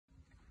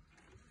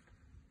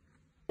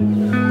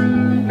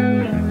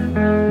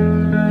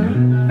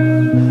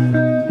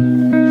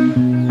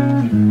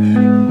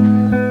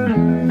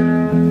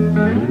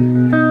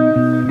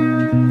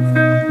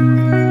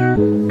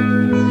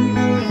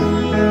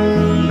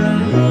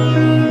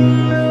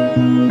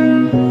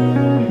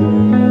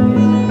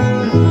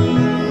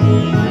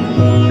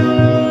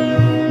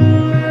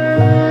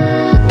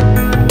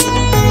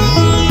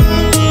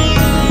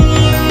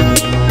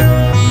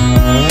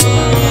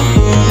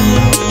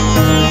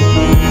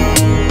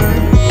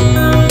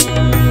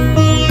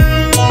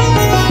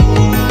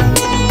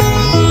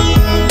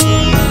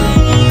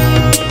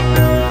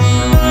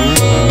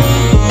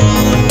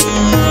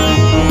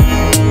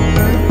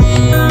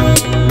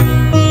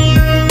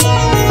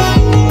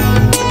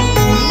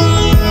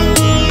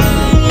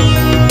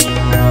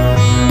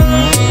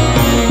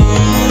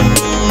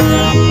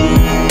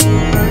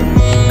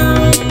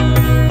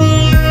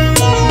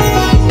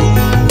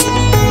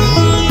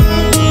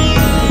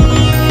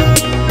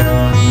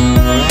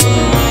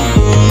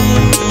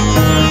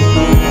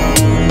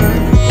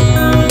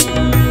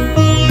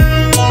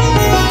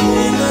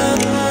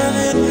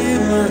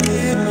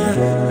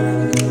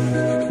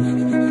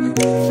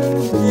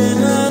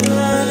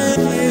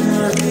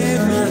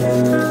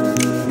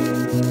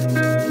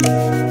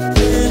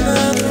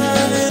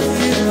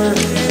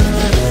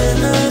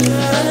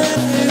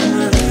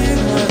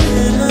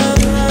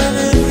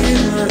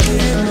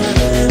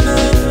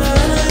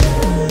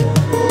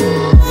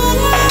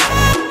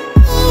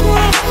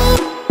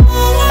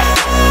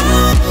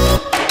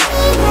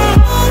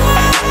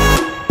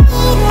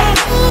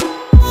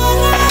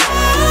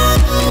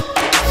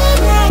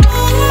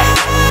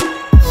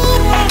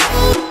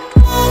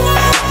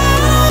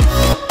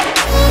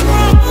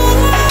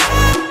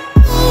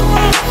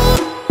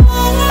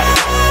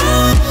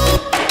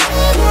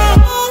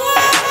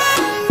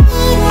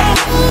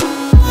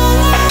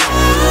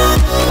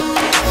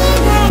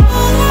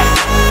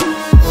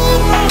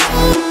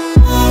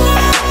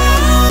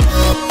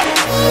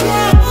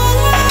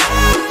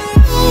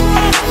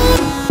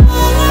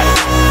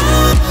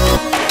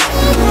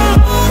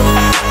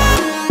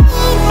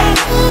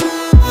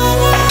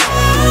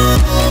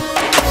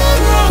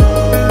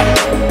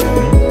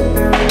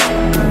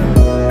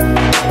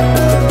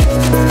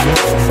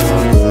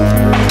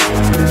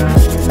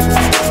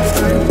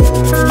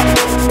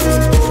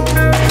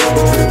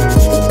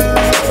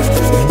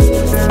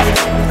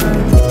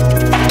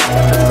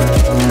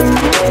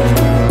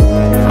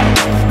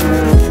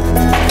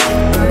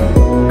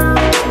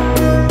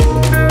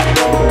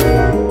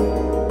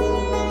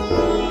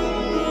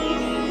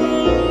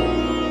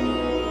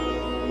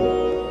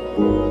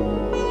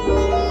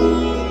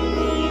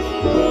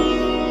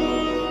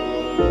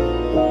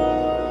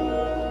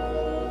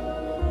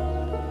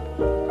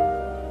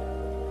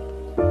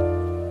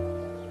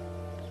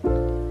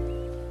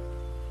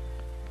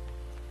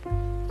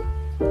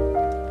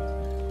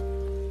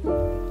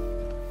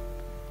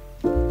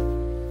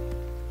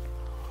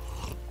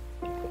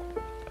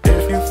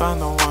found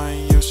the one,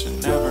 you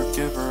should never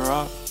give her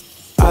up.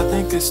 I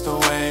think it's the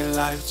way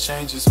life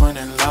changes when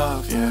in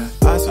love, yeah.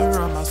 I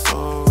surround my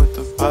soul with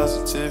the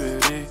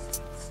positivity.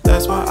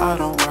 That's why I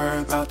don't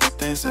worry about the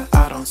things that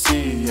I don't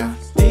see, yeah.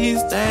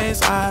 These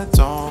days I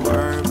don't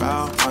worry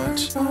about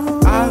much.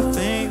 I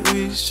think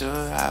we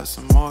should have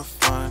some more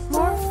fun.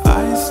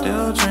 I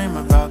still dream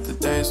about the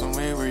days when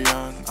we were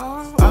young.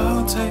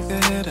 I'll take a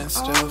hit and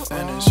still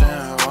finish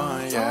in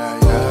one, yeah,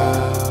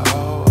 yeah.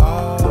 Oh,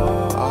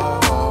 oh, oh,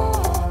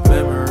 oh.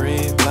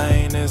 Memory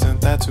lane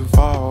isn't that too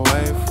far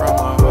away from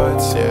our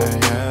hearts, yeah,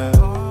 yeah.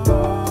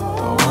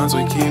 The ones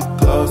we keep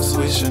close,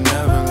 we should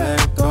never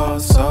let go.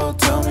 So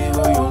tell me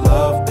who you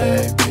love,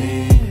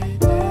 baby.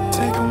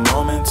 Take a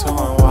moment to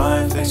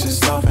unwind, fix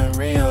yourself and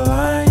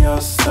realign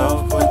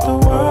yourself with the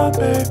world,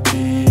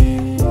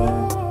 baby.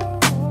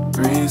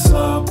 Breathe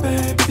slow,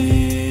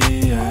 baby,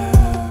 yeah.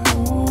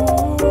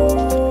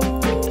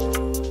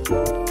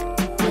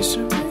 We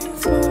should breathe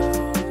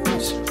slow, we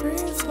should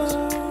breathe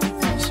slow,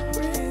 we should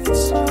breathe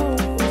slow.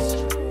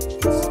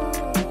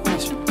 We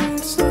should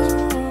breathe slow,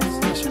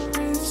 we should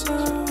breathe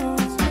slow,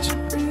 we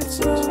should breathe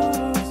slow.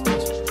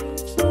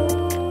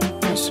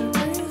 We should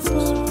breathe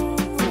slow,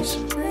 we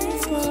should breathe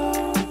slow,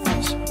 we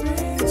should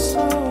breathe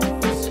slow.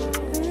 We should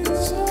breathe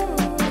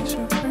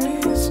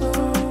slow,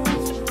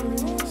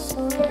 breathe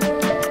slow.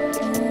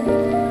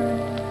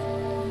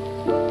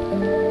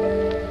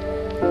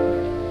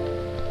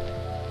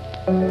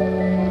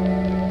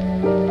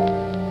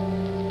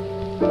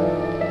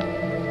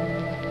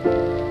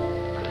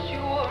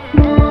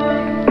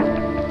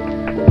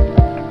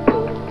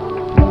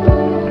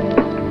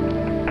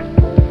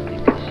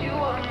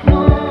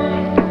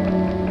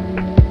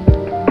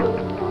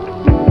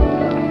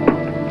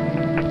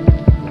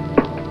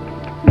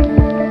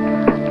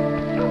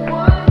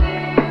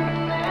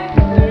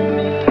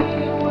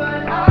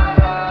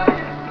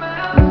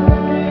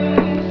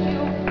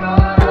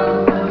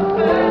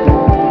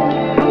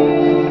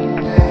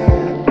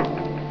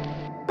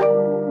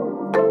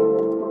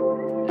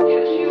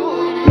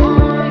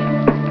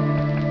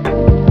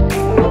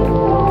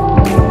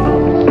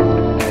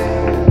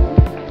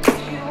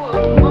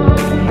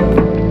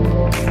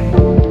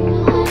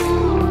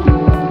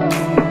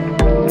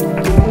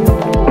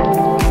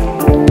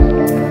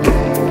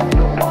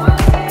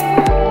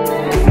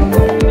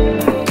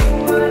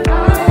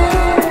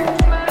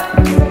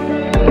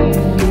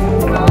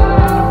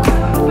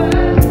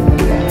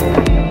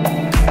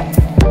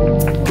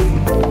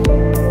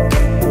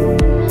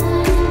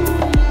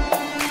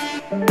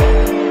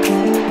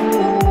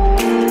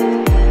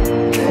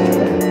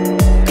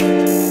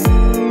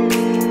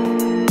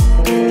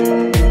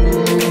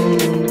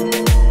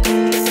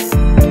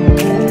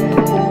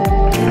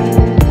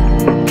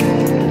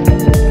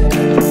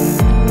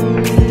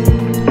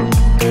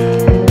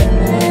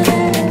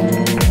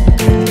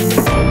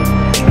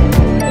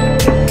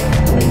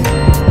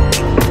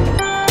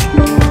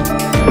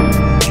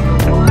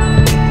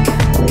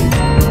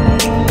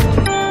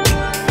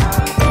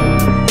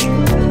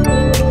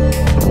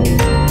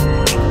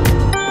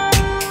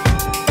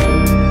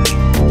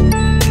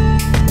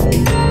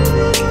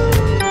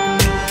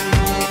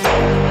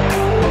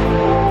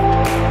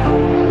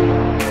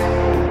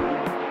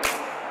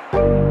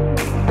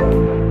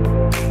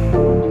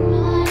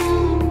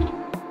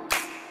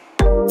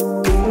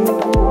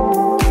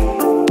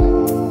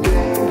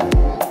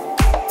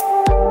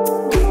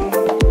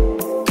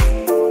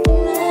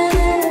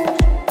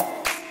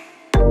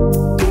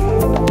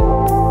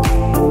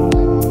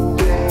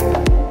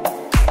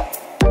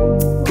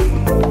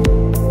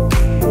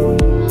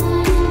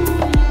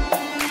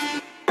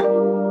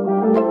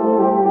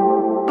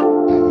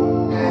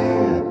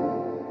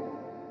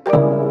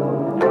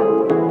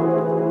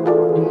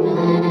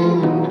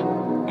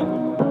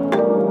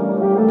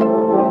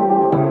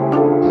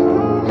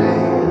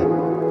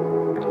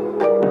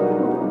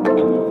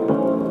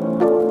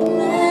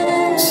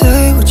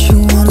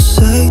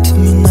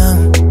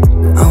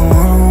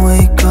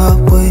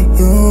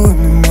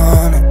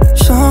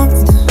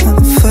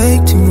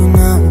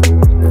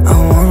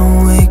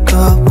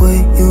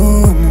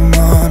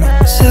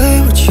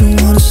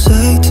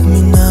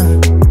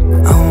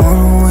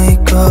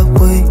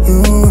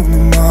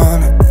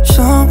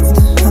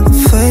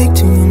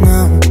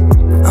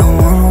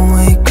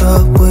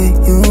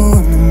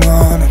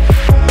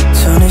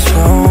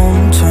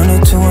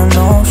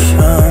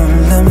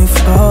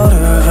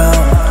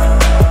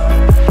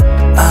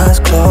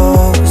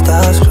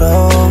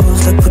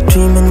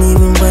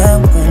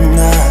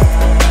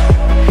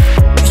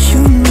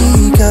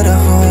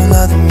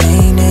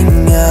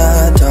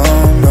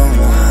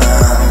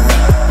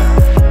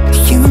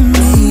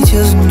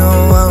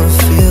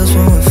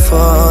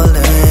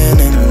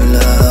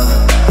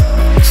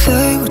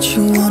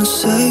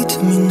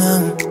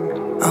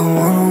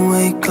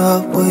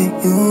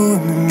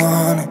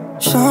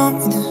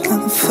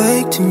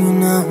 to me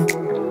now.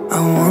 I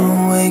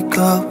wanna wake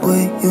up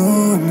with you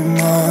in the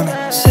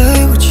morning.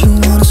 Say what you